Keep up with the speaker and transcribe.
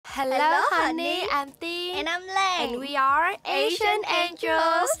Hello, honey. I'm Thi. And I'm Lay. And we are Asian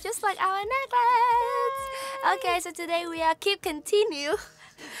Angels, just like our necklace. Okay, so today we are continue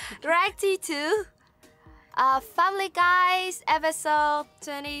reacting to Family Guys episode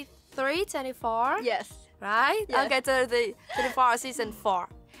 23, 24. Yes. Right? Yes. Okay, to the 24 season 4.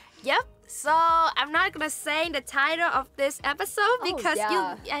 Yep. So I'm not gonna say the title of this episode because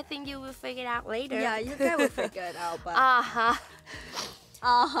I think you will figure it out later. Yeah, you guys will figure it out. But...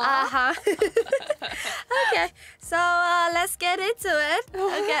 Okay, so let's get into it.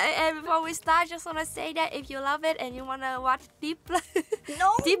 Okay, and before we start, just wanna say that if you love it and you wanna watch deeper, like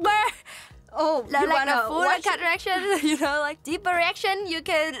a full cut reaction, like deeper reaction, you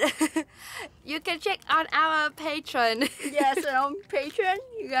can check on our Patreon. Yes, and on Patreon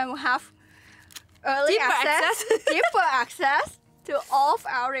you can have early deeper access to all of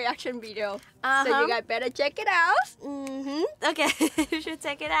our reaction videos. So you guys better check it out. Okay, you should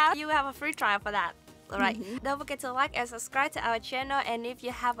check it out. You have a free trial for that. Alright. Don't forget to like and subscribe to our channel. And if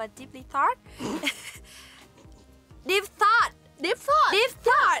you have a deep thought,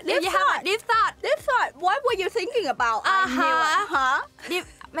 what were you thinking about?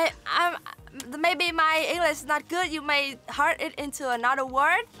 Maybe my English is not good. You may hurt it into another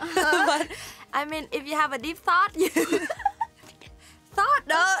word. But I mean, if you have a deep thought, it's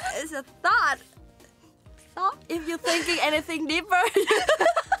a thought. If you're thinking anything deeper,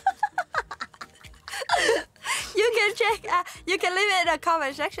 you can check. You can leave it in the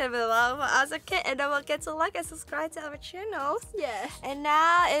comment section below for us, okay? And don't forget to like and subscribe to our channels. Yes. And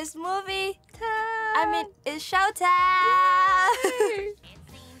now it's movie time. It's showtime.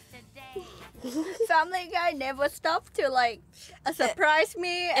 Family Guy never stopped to surprise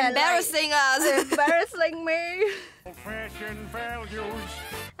me and embarrassing embarrassing me. Fashion values.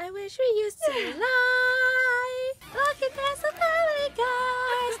 I wish we used to lie. Look at that, Family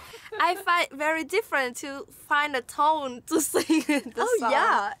Guys. I find very different to find a tone to sing the song.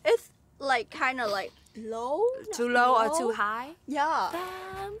 Yeah, it's kind of low. Too low or too high? Yeah.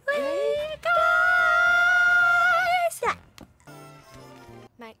 Family Guys. Yeah.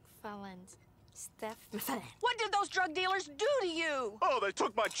 McFarlane. Steph McFarlane. What did those drug dealers do to you? Oh, they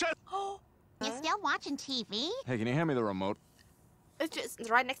took my chest. You still watching TV? Hey, can you hand me the remote? It's just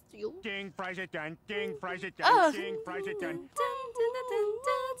right next to you. King fries it done. King fries it done. King fries it done.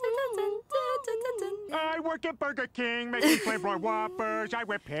 I work at Burger King, making Playboy Whoppers. I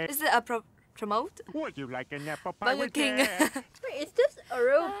wear pants. Is it a promote? Would you like an apple pie Burger with King. that? Wait, is this a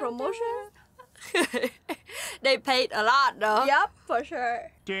real promotion? They paid a lot though. Yep, for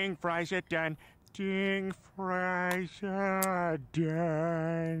sure. King fries it done. King fries are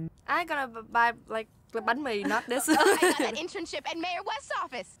done. I'm gonna buy the bánh mì, not this. I got an internship at Mayor West's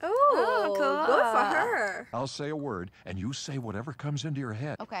office. Oh, cool. Good for her. I'll say a word, and you say whatever comes into your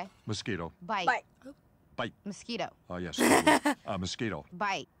head. Okay. Mosquito. Bite. Bite. Bite. Mosquito. Oh, yes. Mosquito.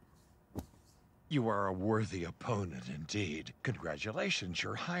 Bite. You are a worthy opponent indeed. Congratulations,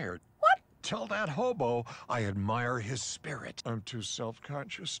 you're hired. What? Tell that hobo I admire his spirit. I'm too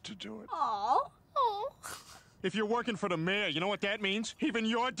self-conscious to do it. Aww. If you're working for the mayor, you know what that means? Even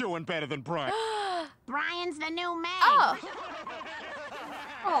you're doing better than Brian. Brian's the new Meg.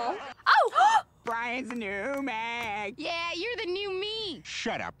 Oh. Brian's the new Meg. Yeah, you're the new me.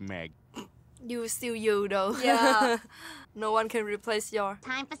 Shut up, Meg. You still you though. Yeah. No one can replace your.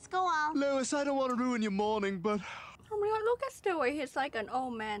 Time for school. Lois, I don't want to ruin your morning, but... Oh my god, look at Stewie. He's like an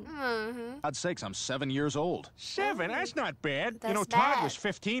old man. God's sakes, I'm 7 years old. 7? That's not bad. That's Todd bad. was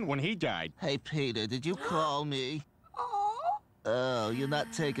 15 when he died. Hey, Peter, did you call me? Aww. Oh, you're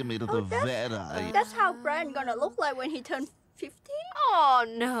not taking me to the vet, are you? That's how Brian gonna look like when he turns 15? Oh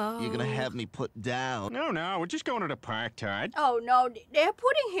no. You're gonna have me put down. No, we're just going to the park, Todd. Oh no, they're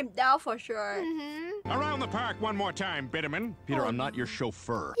putting him down for sure. Around the park one more time, Bitterman. Peter, I'm not your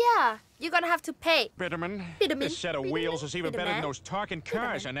chauffeur. Yeah, you're gonna have to pay. Bitterman. Bitterman. This set of wheels is even better than Bitterman. those talking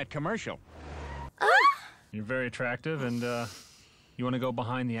cars on that commercial. You're very attractive, and you want to go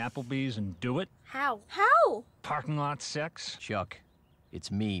behind the Applebee's and do it? How? How? Parking lot sex? Chuck, it's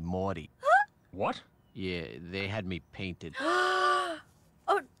me, Morty. What? Yeah, they had me painted. Oh,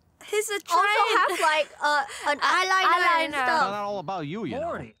 he's a train. Also have an eyeliner and It's stuff. not all about you, you know.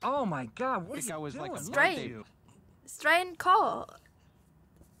 Morty! Oh my God! What I is think I was like a Strange. birthday. Strange call.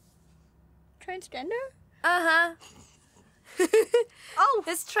 Transgender? Oh,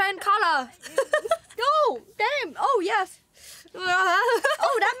 his train color. Oh, damn. Oh, yes.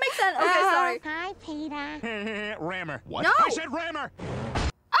 Oh, that makes sense. Okay, sorry. Hi, Peter. Rammer. What? No. I said rammer.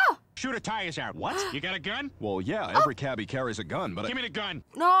 Oh. Shoot a tires out. What? You got a gun? Well, yeah, every cabbie carries a gun, but... Give me the gun.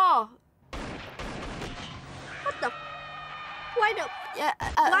 No. What the? Why the? Yeah.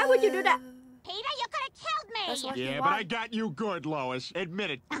 Why would you do that? Peter, you could have killed me! That's what Yeah, he but I want. got you good, Lois.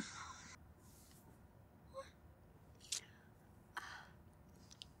 Admit it.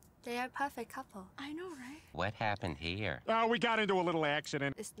 They are a perfect couple. I know, right? What happened here? Oh, we got into a little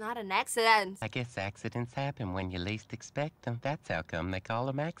accident. It's not an accident. I guess accidents happen when you least expect them. That's how come they call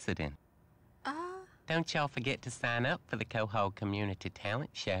them accident. Don't y'all forget to sign up for the Coho Community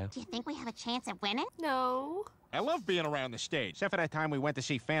Talent Show. Do you think we have a chance at winning? No. I love being around the stage, except for that time we went to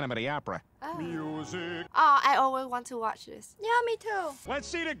see Phantom of the Opera. Oh. Music. Oh, I always want to watch this. Yeah, me too. Let's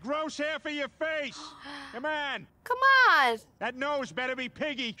see the gross half of your face. Come on. Come on. That nose better be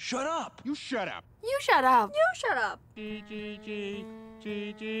piggy. Shut up. You shut up. You shut up. You shut up. G.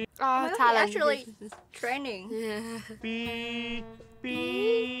 Oh, Well, talent. actually training. Yeah. B.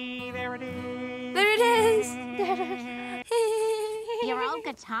 There it is. There it is. Your old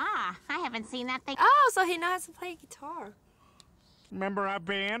guitar. I haven't seen that thing. Oh, so he knows how to play guitar. Remember our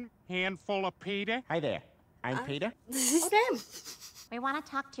band? Handful of Peter? Hi there. I'm Peter. Oh, damn. We want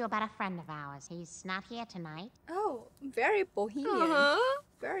to talk to you about a friend of ours. He's not here tonight. Oh, very bohemian. Uh-huh.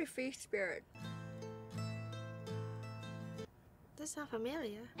 Very free spirit. That's not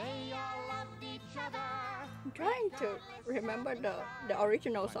familiar. I'm trying to remember the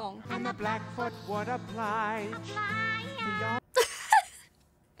original song. And the Blackfoot would oblige.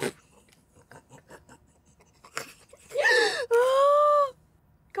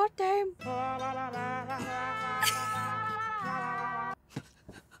 God damn.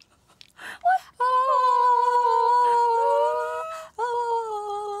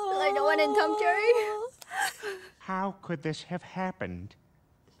 Like the one in Tom Jerry? How could this have happened?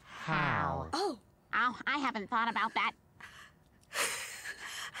 How? Oh. Oh, I haven't thought about that.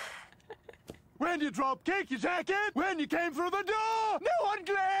 When you dropped kick your jacket? When you came through the door? No one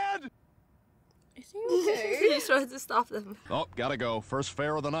glad! Is he okay? He's trying to stop them. Oh, gotta go. First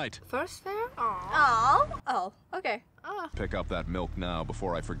fare of the night. First fair? Aww. Oh. Oh, okay. Oh. Pick up that milk now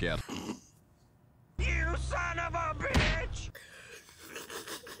before I forget. You son of a bitch!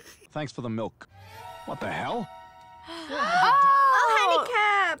 Thanks for the milk. What the hell? Oh,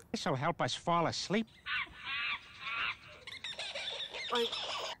 handicap! This'll help us fall asleep. Like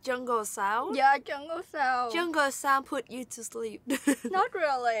jungle sound? Yeah, jungle sound. Jungle sound put you to sleep. Not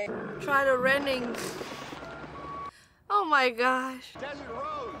really. Try the raining. Oh my gosh. Desert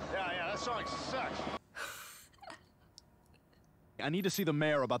Rose. Yeah, that song sucks. I need to see the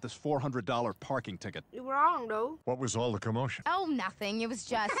mayor about this $400 parking ticket. You're wrong though. What was all the commotion? Oh, nothing. It was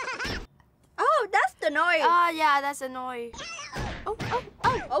just... Oh, that's the noise. Oh yeah, that's a noise. Oh, oh,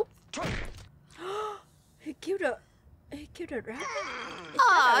 oh, oh. He killed a rabbit.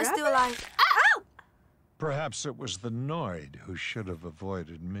 Oh, still alive. Ow! Perhaps it was the Noid who should have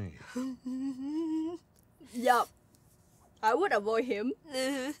avoided me. Yup. I would avoid him.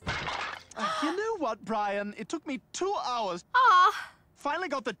 You know what, Brian? It took me 2 hours. Ah. Finally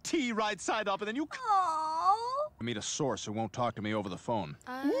got the tea right side up, and then you... Aww. I meet a source who won't talk to me over the phone.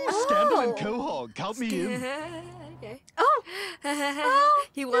 Scandal and Quahog. Count me in. Okay. Oh.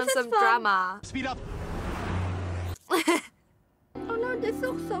 He wants this is some fun. drama. Speed up. Oh no, this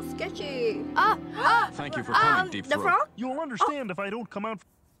looks so sketchy. Thank you for coming, Deep The Throat. frog? You'll understand if I don't come out.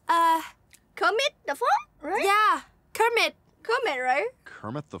 Kermit the frog, right? Yeah, Kermit. Kermit, right?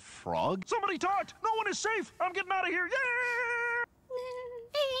 Kermit the Frog? Somebody talked! No one is safe! I'm getting out of here! Yeah!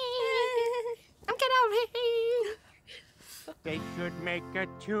 I'm getting out of here. They should make a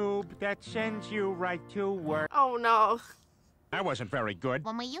tube that sends you right to work. Oh no. That wasn't very good.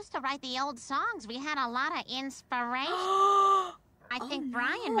 When we used to write the old songs, we had a lot of inspiration. I think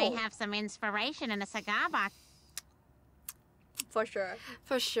Brian may have some inspiration in a cigar box. For sure.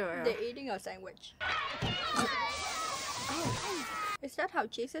 For sure. They're eating a sandwich. Oh. Is that how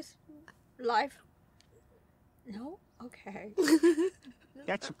Jesus life? No? Okay.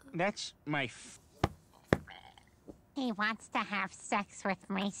 That's my He wants to have sex with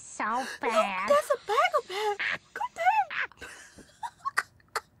me so bad. That's a bag of hair. God damn.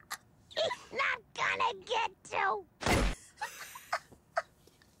 He's not gonna get to.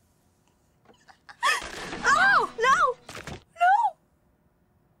 Oh, no! No!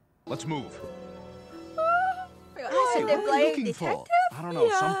 Let's move. Hey, they're playing detective? I don't know,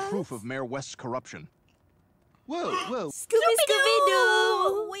 some proof of Mayor West's corruption. Whoa, whoa.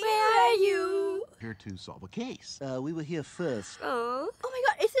 Scooby-Doo, where are you? Here to solve a case. We were here first. Oh. Oh my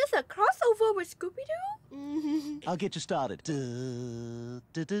god, is this a crossover with Scooby-Doo? I'll get you started. Is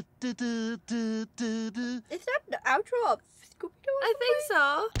that the outro of Scooby-Doo? I think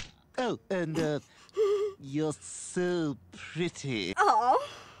so. Oh, and you're so pretty. Oh.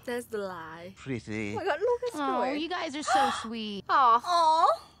 That's the lie. Pretty. Oh my god, look at Oh, Stewie. you guys are so sweet. Oh,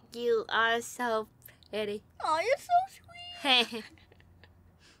 Oh, you are so pretty. oh, you're so sweet.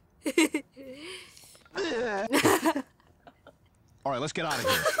 All right, let's get out of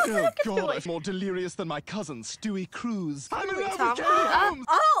here. Oh, God, I'm more delirious than my cousin, Stewie Cruz. I'm in love Tom. with Katie Holmes.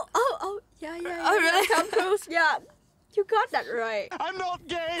 Oh, yeah. Oh, really? Tom Cruise, yeah. You got that right. I'm not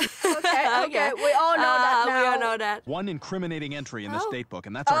gay. Okay. We all know that now. We all know that. One incriminating entry in this Oh. date book,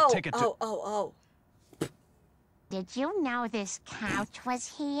 and that's our ticket to... Oh. Did you know this couch was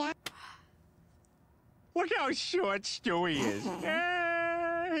here? Look how short Stewie is.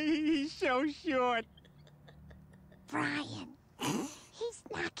 He's so short. Brian, he's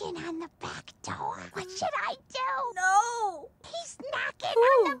knocking on the back door. What should I do? No. He's knocking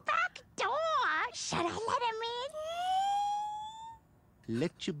on the back door. Should I let him in?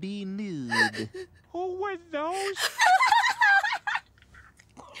 Let you be nude. Who were those?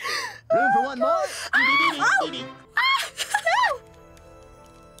 Room for one more?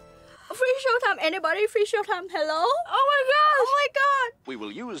 Free showtime. Anybody? Free showtime. Hello? Oh my gosh! Oh my god. We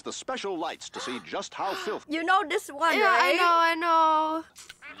will use the special lights to see just how filthy... You know this one, Yeah, right? I know.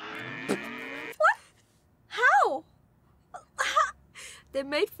 What? How? They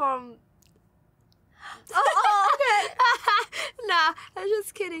made from. Oh, okay. Nah, I'm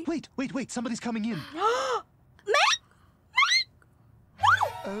just kidding. Wait, somebody's coming in.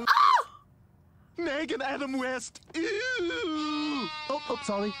 Meg and Adam West. Ew. Oh,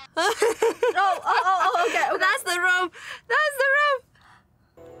 sorry. Oh, okay. That's the room. That's the room.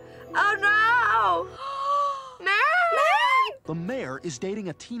 Oh no! Meg! The mayor is dating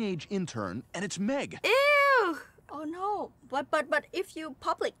a teenage intern, and it's Meg. Ew! Oh no. But if you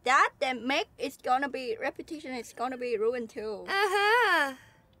public that, then Meg is gonna be reputation is gonna be ruined too.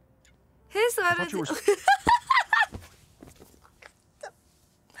 Here's what thought you were...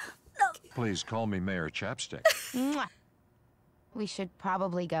 Please call me Mayor Chapstick. Mwah. We should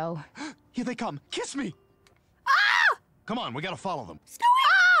probably go. Here they come. Kiss me. Come on, we gotta follow them.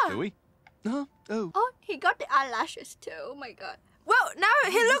 Stewie! Do we? Huh? Oh. Oh, he got the eyelashes too. Oh my god. Whoa! Now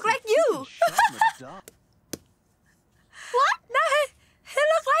he look like you. What? Now he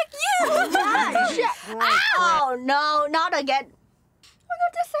look like you. Shit. Oh no, not again. Oh my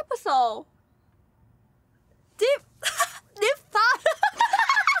god, this episode. Deep thought.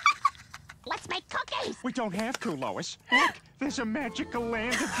 Let's make cookies. We don't have to, Lois. Look, there's a magical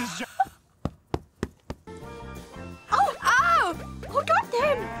land of desire. Oh, god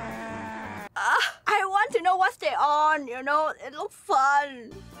damn. I want to know what's they on, you know, it looks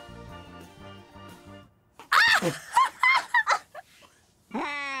fun.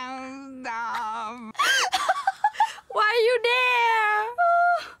 Why are you there?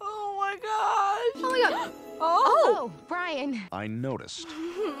 Oh my gosh. Oh my god. Oh, Brian. I noticed.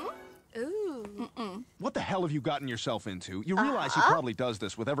 Ooh. What the hell have you gotten yourself into? You realize he probably does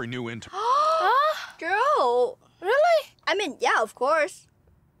this with every new intern. Girl. Really? I mean, yeah, of course.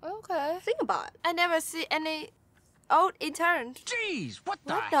 Okay. Think about it. I never see any old intern. Jeez, what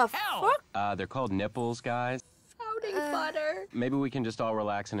the What the hell? fuck? They're called nipples, guys. Spouting butter. Maybe we can just all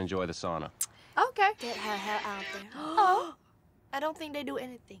relax and enjoy the sauna. Okay. Get her hair out there. Oh. I don't think they do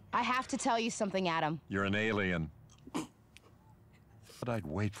anything. I have to tell you something, Adam. You're an alien. But I'd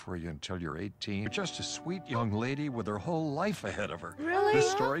wait for you until you're 18. You're just a sweet young lady with her whole life ahead of her. Really? This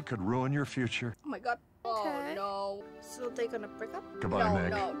story could ruin your future. Oh my god. Okay. Oh no. So they're gonna break up? Goodbye, No,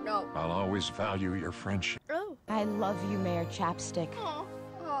 Meg. no. I'll always value your friendship. Oh. I love you, Mayor Chapstick.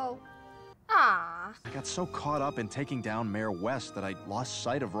 Oh. Ah. I got so caught up in taking down Mayor West that I lost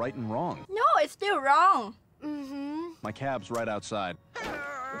sight of right and wrong. No, it's still wrong. Mm-hmm. My cab's right outside.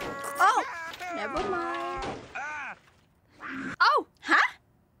 Oh. Never mind. Oh. Huh?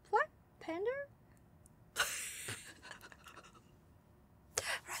 What? Panda?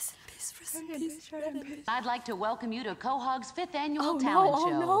 Rest in peace, rest in peace, rest in peace. I'd like to welcome you to Quahog's 5th annual Oh no, talent oh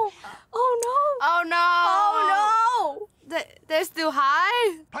show. no. Oh no. Oh no. Oh They're still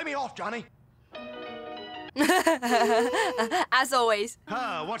high? Play me off, Johnny. As always.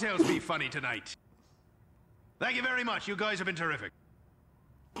 What else be funny tonight? Thank you very much. You guys have been terrific.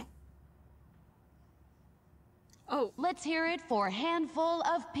 Oh. Let's hear it for Handful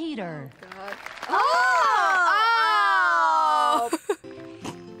of Peter. God. Oh!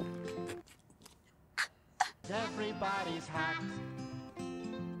 Everybody's hot.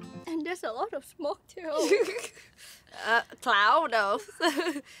 And there's a lot of smoke too. Cloud though.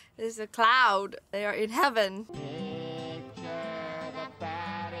 There's a cloud. They are in heaven.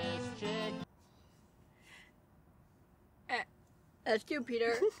 That's you,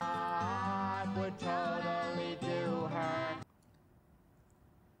 Peter. I would totally do her.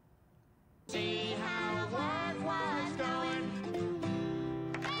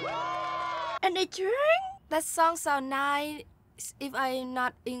 And they drink? That song sound nice if I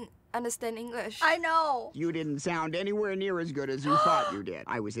not understand English. I know. You didn't sound anywhere near as good as you thought you did.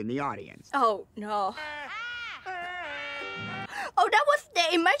 I was in the audience. Oh, no. Oh, that was their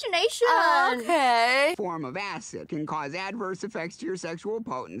imagination. Okay. Form of acid can cause adverse effects to your sexual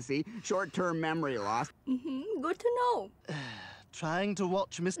potency, short-term memory loss. Good to know. Trying to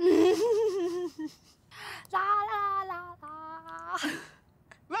watch Miss... La la la la.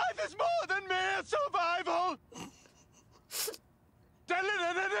 Life is more than mere survival. Oh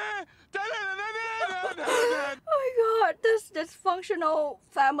my God, this dysfunctional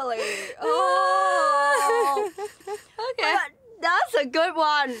family. Oh. Okay. That's a good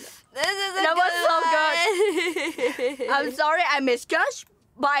one. That was so good. I'm sorry I misjudged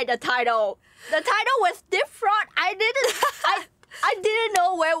by the title. The title was different. I didn't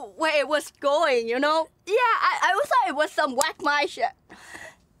know where it was going, you know? Yeah, I was thought it was some whack my shit.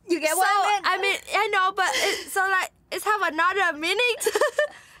 You get what I mean? I know, but it's have another meaning. Is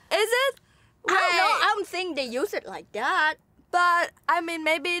it? I don't know. I don't think they use it like that. But I mean,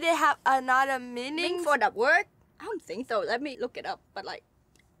 maybe they have another meaning for that word. I don't think so. Let me look it up. But like,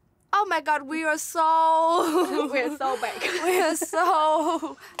 oh my God, we are so we're so bad. We are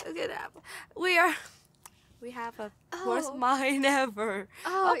so look at that. We have a worst mind ever.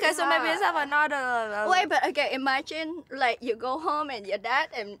 Oh, okay, so maybe let's have another. Wait, but okay, imagine like you go home and your dad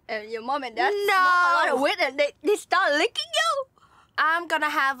and your mom and dad No. smoke a lot of weed and they start licking you. I'm gonna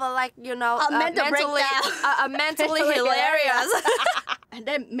have a mental breakdown. mentally hilarious. And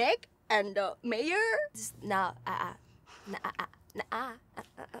then Meg and the mayor. No,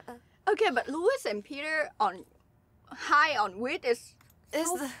 Okay, but Louis and Peter on high on weed is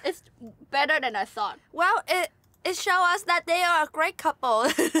it's better than I thought. Well, it shows us that they are a great couple.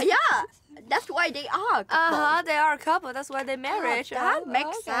 Yeah, that's why they are a couple. They are a couple. That's why they married. That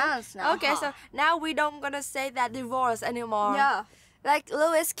makes sense now. Okay, so now we don't gonna say that divorce anymore. Yeah. Like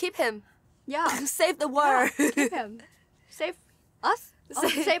Louis, keep him. Yeah. Save the world. Yeah, keep him. Save us.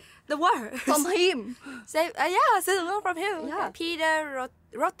 Save the world from him. Save save the world from him. Yeah. Peter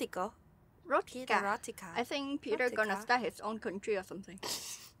Rotico. Peter Rotica. I think Peter gonna start his own country or something.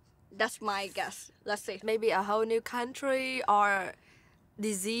 That's my guess. Let's see. Maybe a whole new country or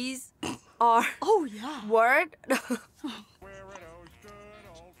disease or word.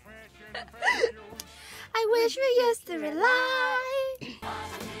 I wish we used to rely.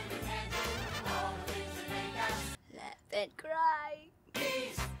 Laugh and cry.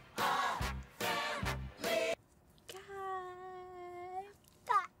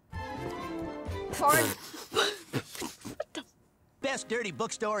 Best dirty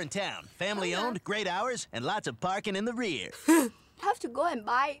bookstore in town. Family owned, great hours, and lots of parking in the rear. Have to go and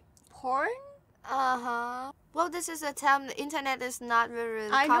buy porn? Well, this is a time the internet is not very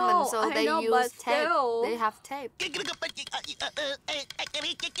I common, know, so I they know, use but tape. still. They have tape.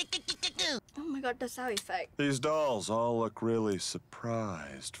 Oh my God, the sound effect. These dolls all look really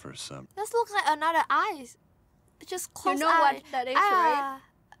surprised for some. This looks like another eyes. Just close You know what that is, right?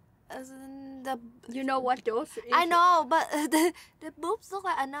 As in You know what those is? I know, but the boobs look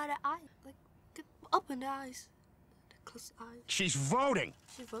like another eye. Like open the eyes, the close eyes. She's voting.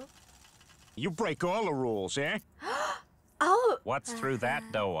 She vote. You break all the rules, eh? Oh. What's through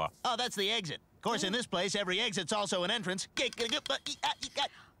that door? Oh, that's the exit. Of course, in this place, every exit's also an entrance. Why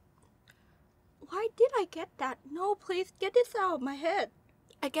did I get that? No, please get this out of my head.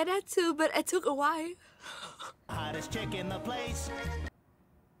 I get that too, but it took a while. Hottest chick in the place.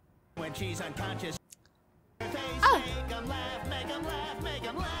 When she's unconscious. Oh. Make 'em laugh, make 'em laugh, make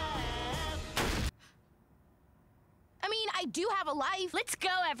 'em laugh. I mean, I do have a life. Let's go,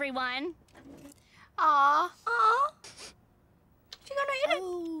 everyone. Aww. She gonna eat it.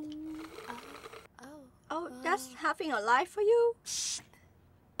 Oh, that's having a life for you?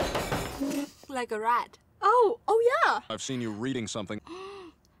 Like a rat. Oh yeah. I've seen you reading something.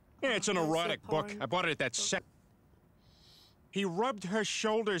 Yeah, it's an erotic book. I bought it at that set. He rubbed her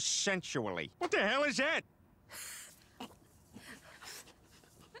shoulders sensually. What the hell is that?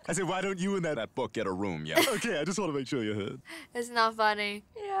 I said, why don't you and that book get a room, yeah? Okay, I just want to make sure you heard. It's not funny.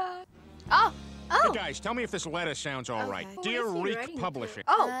 Yeah. Oh. Hey guys, tell me if this letter sounds all right. Who Dear is he Reek writing to? Publishing.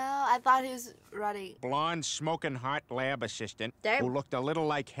 Oh, I thought he was writing. Blonde, smoking hot lab assistant Damn. who looked a little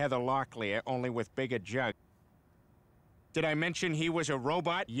like Heather Locklear, only with bigger jug. Did I mention he was a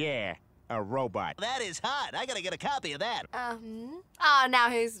robot? Yeah, a robot. That is hot. I gotta get a copy of that. Oh, now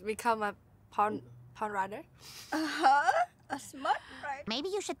he's become a porn writer. A smart writer. Maybe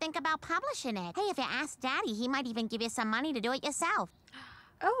you should think about publishing it. Hey, if you ask Daddy, he might even give you some money to do it yourself.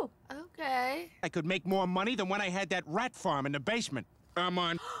 Oh. Okay. I could make more money than when I had that rat farm in the basement. I'm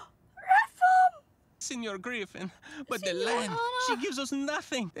on. Rat farm? Senor Griffin, but the land, she gives us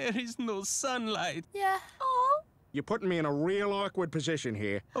nothing. There is no sunlight. Yeah. Oh. You're putting me in a real awkward position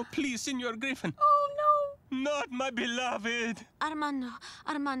here. Oh, please, Senor Griffin. Oh, no. Not my beloved.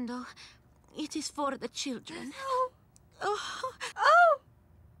 Armando, it is for the children. Oh.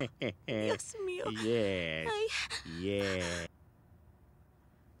 Dios mío. Yes. Yeah.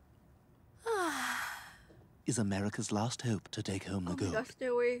 Is America's last hope to take home the gold. Gosh,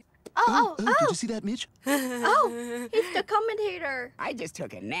 Stewie. Did you see that, Mitch? Oh, he's the commentator. I just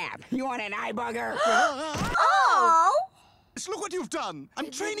took a nap. You want an eye bugger? Oh! Look what you've done.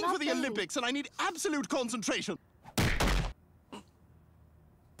 I'm training for the Olympics and I need absolute concentration.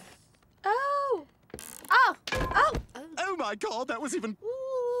 Oh! Oh my God, that was even...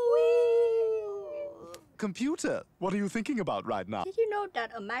 Computer, what are you thinking about right now? Did you know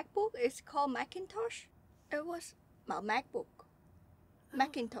that a MacBook is called Macintosh? It was a MacBook.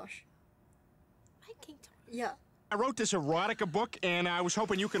 Macintosh. Yeah. I wrote this erotica book, and I was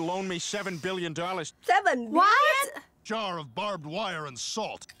hoping you could loan me $7 billion. 7 billion? What? Jar of barbed wire and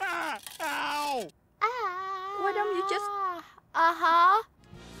salt. Ah, ow! Why don't you just... Uh-huh.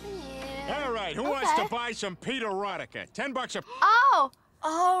 Yeah. All right, who wants to buy some Peter erotica? $10 a... Oh!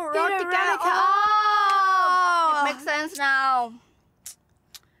 Oh, Peter Erotica. Oh! It makes sense now.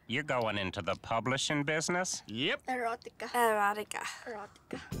 You're going into the publishing business? Yep. Erotica. Erotica.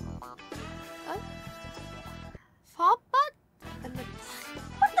 Erotica. Forbot?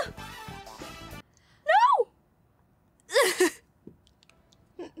 What the? No!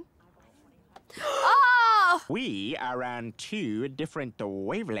 Oh! We are on 2 different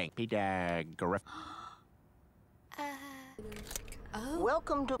wavelengths, Peter Griffin.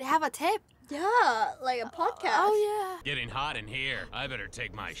 Welcome to... They have a tape. Yeah, like a podcast. Oh, yeah. Getting hot in here. I better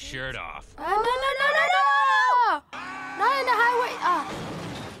take my shirt off. No! Not in the highway.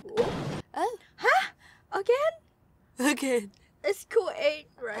 Oh. Huh? Again? Again. It's cool 8,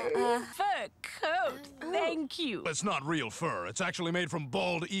 right? Fur coat. Thank you. It's not real fur. It's actually made from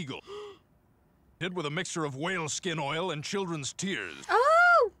bald eagle. Did with a mixture of whale skin oil and children's tears.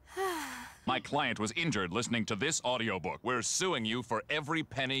 Oh! My client was injured listening to this audiobook. We're suing you for every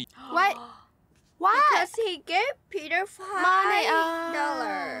penny. What? What? Because he gave Peter $5.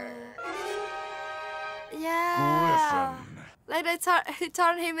 Yeah. Like he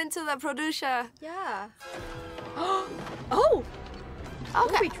turned him into the producer. Yeah. Oh!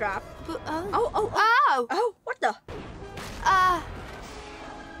 Okay. Booby trap. Oh! Oh, what the?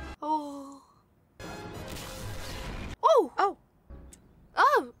 Oh.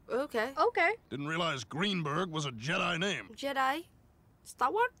 Oh, okay. Okay. Didn't realize Greenberg was a Jedi name. Jedi?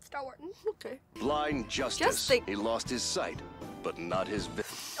 Star Wars? Star Wars. Okay. Blind justice. He lost his sight, but not his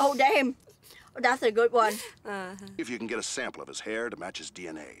Oh, damn. That's a good one. If you can get a sample of his hair to match his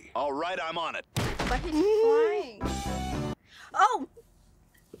DNA. All right, I'm on it. But he's flying. Oh!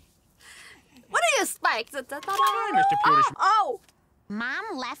 What do you expect? Hi, Mr. Pewter. Oh!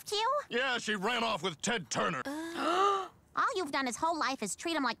 Mom left you? Yeah, she ran off with Ted Turner. All you've done his whole life is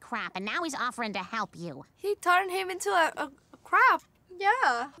treat him like crap, and now he's offering to help you. He turned him into a crab.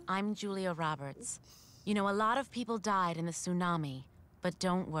 Yeah. I'm Julia Roberts. You know, a lot of people died in the tsunami, but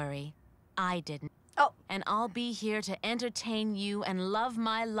don't worry, I didn't. Oh. And I'll be here to entertain you and love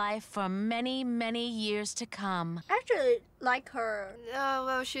my life for many, many years to come. Actually, like her. Oh,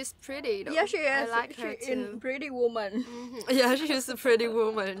 well, she's pretty, though. Yeah, she is. I like her, She's too. in Pretty Woman. Yeah, she's a pretty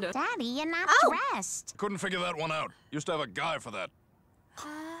woman. Daddy, you're not dressed. Couldn't figure that one out. Used to have a guy for that.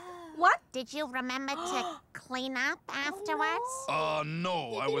 What? Did you remember to clean up afterwards?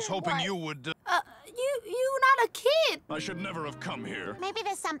 No. I was hoping you would... You're not a kid. I should never have come here. Maybe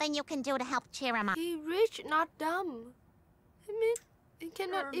there's something you can do to help cheer him up. He rich, not dumb. I mean, he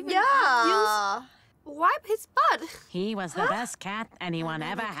cannot even wipe his butt. He was the best cat anyone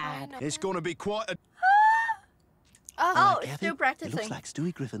ever had. It's going to be quite a... Oh, Kathy, still it practicing. looks like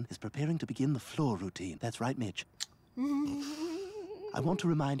Stewie Griffin is preparing to begin the floor routine. That's right, Mitch. I want to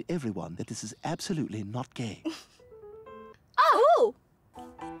remind everyone that this is absolutely not gay. Oh!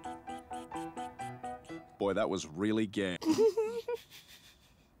 Boy, that was really gay.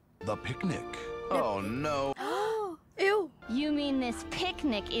 The picnic. Oh, no. Ew. You mean this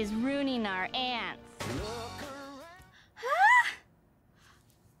picnic is ruining our ants?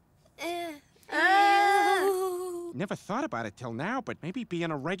 Never thought about it till now, but maybe being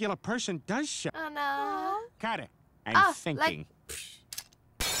a regular person does show. Oh, no. Carter, I'm thinking.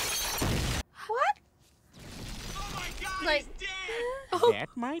 What? Like, That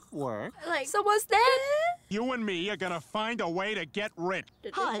might work. like Someone's dead? You and me are gonna find a way to get rid.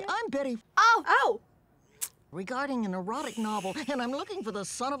 Hi, I'm Betty. Oh! Oh! regarding an erotic novel, and I'm looking for the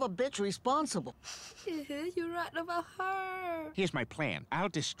son of a bitch responsible. You're right about her. Here's my plan. I'll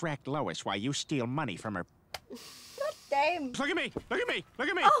distract Lois while you steal money from her. God damn. Look at me! Look at me! Look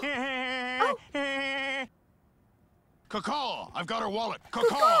at me! Oh. Caw-caw! I've got her wallet.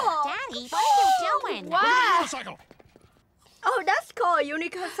 Caw-caw! Daddy, what are you doing? Look at the What? unicycle! Oh, that's called a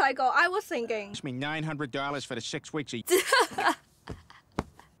unicycle. I was thinking. It's me $900 for the 6 weeks.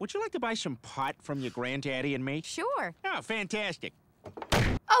 Would you like to buy some pot from your granddaddy and me? Sure. Oh, fantastic.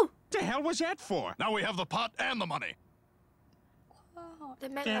 Oh! What the hell was that for? Now we have the pot and the money. They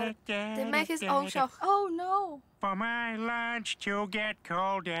make his own show. Oh no. For my lunch to get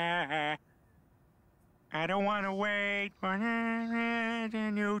colder. I don't want to wait for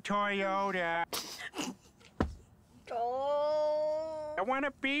the new Toyota. Oh. I want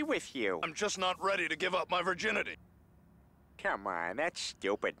to be with you. I'm just not ready to give up my virginity. Come on, that's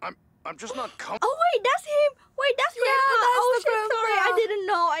stupid. I'm just not Oh wait, that's him. Wait, that's him. Oh that's the shit, sorry, I didn't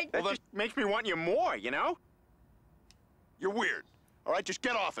know. That just makes me want you more, you know? You're weird. All right, just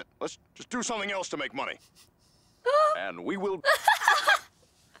get off it. Let's just do something else to make money. And we will...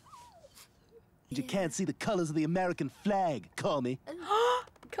 You can't see the colors of the American flag, call me.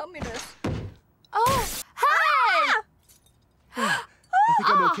 Communist. Oh, hi! I think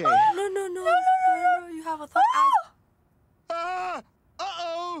I'm okay. No, you have a third eye.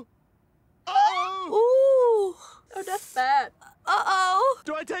 Uh-oh! Ooh. Oh, that's bad. Uh-oh.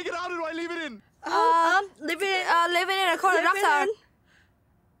 Do I take it out or do I leave it in? Leave it in. According to the doctor.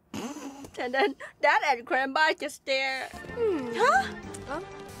 And then Dad and Grandpa just stare. Huh?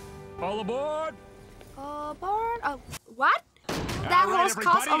 All aboard! Aboard? Oh, what? That All right, horse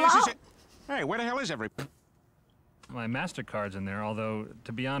costs a everybody, this is lot. it. Hey, where the hell is everybody? My MasterCard's in there, although,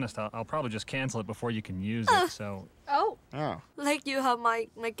 to be honest, I'll probably just cancel it before you can use it, so... Oh. Oh. Like you have my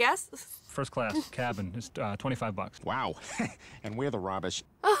guess? First class cabin is $25. Wow. And we're the robbers.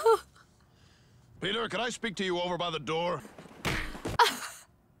 Peter, can I speak to you over by the door?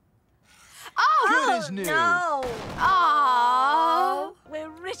 Oh! Good as new. No. Aww. We're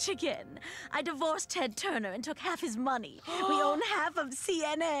rich again. I divorced Ted Turner and took half his money. We own half of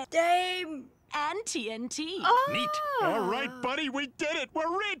CNN. Damn. And TNT. Neat. All right, buddy, we did it.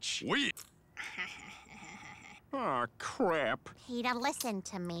 We're rich. We. Oh, crap. Peter, listen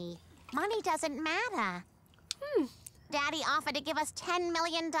to me. Money doesn't matter. Daddy offered to give us $10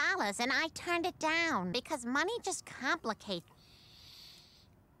 million, and I turned it down because money just complicates.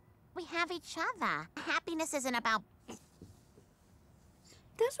 We have each other. Happiness isn't about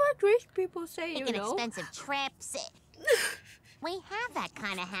That's what rich people say, you taking know. expensive trips. We have that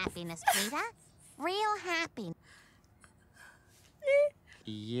kind of happiness, Peter. Real happiness.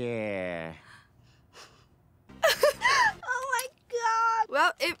 Yeah. Oh my god.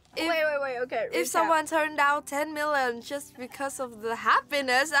 Well, if wait, okay. If recap. someone turned down 10 million just because of the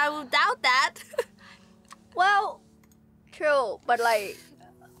happiness, I would doubt that. Well, true, but like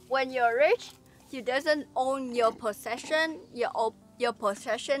when you're rich, you doesn't own your possession. Your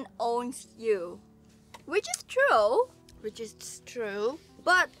possession owns you, which is true.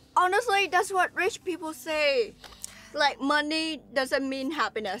 But honestly, that's what rich people say. Like money doesn't mean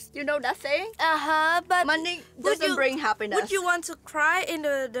happiness. You know that saying? But money doesn't bring happiness. Would you want to cry in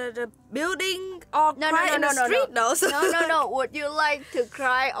the building or No, cry in the street? No. Would you like to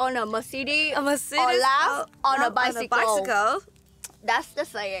cry on a Mercedes, A Mercedes or laugh on a bicycle? bicycle? That's the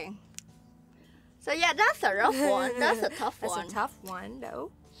saying. So yeah, that's a rough one. That's a tough one. That's a tough one,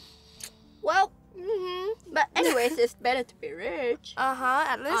 though. Well, but anyways, it's better to be rich.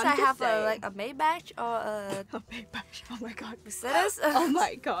 At least I'm I just have saying. a Maybach or a Maybach. Oh my god. Mercedes. Oh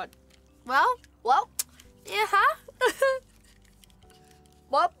my god. Well, yeah.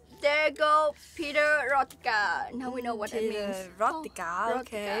 Well, there you go, Peter Erotica. Now we know what it means. Erotica,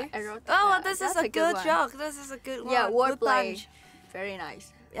 okay. Erotica. Oh, well, this is That's a good one. joke. This is a good one. Yeah, Good wordplay. punch. Very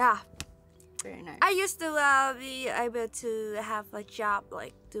nice. Yeah. Very nice. I used to be able to have a job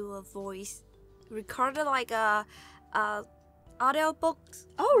like do a voice recorded like a audio books.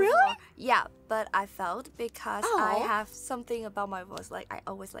 Oh really? Yeah, but I failed because I have something about my voice. Like I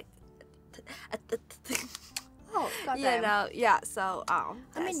always like. Oh, goddamn. You know, yeah. So I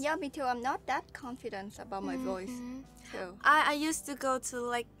mean, yeah, me too. I'm not that confident about my voice. Too. I used to go to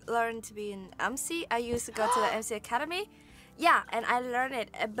like learn to be an MC. I used to go to the MC Academy. Yeah, and I learned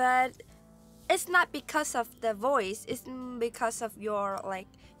it, but it's not because of the voice. It's because of your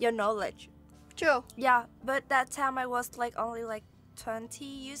knowledge. True. Yeah, but that time I was like only like 20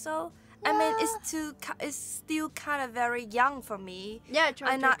 years old. I mean, it's still kind of very young for me. Yeah, true.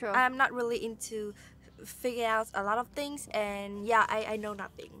 I'm not really into figure out a lot of things, and yeah, I know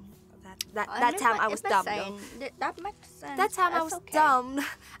nothing. That time I was dumb. That makes sense. That time I was okay. dumb.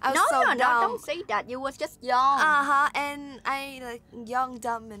 I was so dumb. No, don't say that. You was just young. And I like young,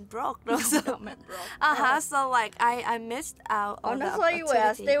 dumb, and broke. Dumb and broke. So like I missed out on the Honestly, we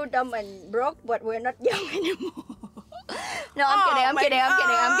are still dumb and broke, but we're not young anymore. No, I'm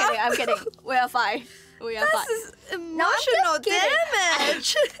kidding. We are fine. We are fine. This is emotional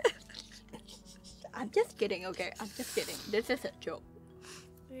damage. I'm just kidding, okay? I'm just kidding. This is a joke.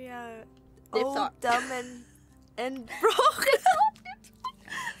 We are Deep old, thought. dumb, and broke.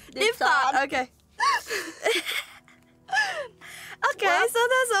 Deep thought. Okay. Okay, so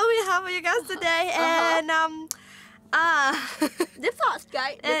that's all we have for you guys today, and deep thoughts,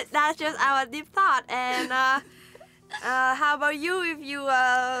 guys. That's just our deep thought, and how about you? If you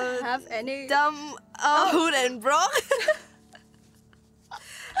have any dumb, old, and broke?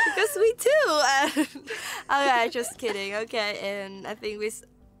 Because we too. Okay, just kidding. Okay, and I think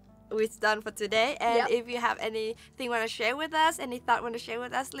we're done for today. And if you have anything you want to share with us, any thought you want to share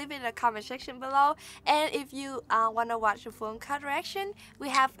with us, leave it in the comment section below. And if you want to watch the full uncut reaction, we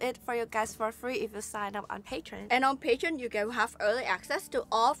have it for you guys for free if you sign up on Patreon. And on Patreon, you can have early access to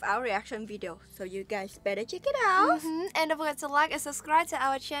all of our reaction videos. So you guys better check it out. And don't forget to like and subscribe to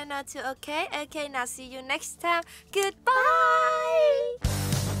our channel too. Okay, now see you next time. Goodbye.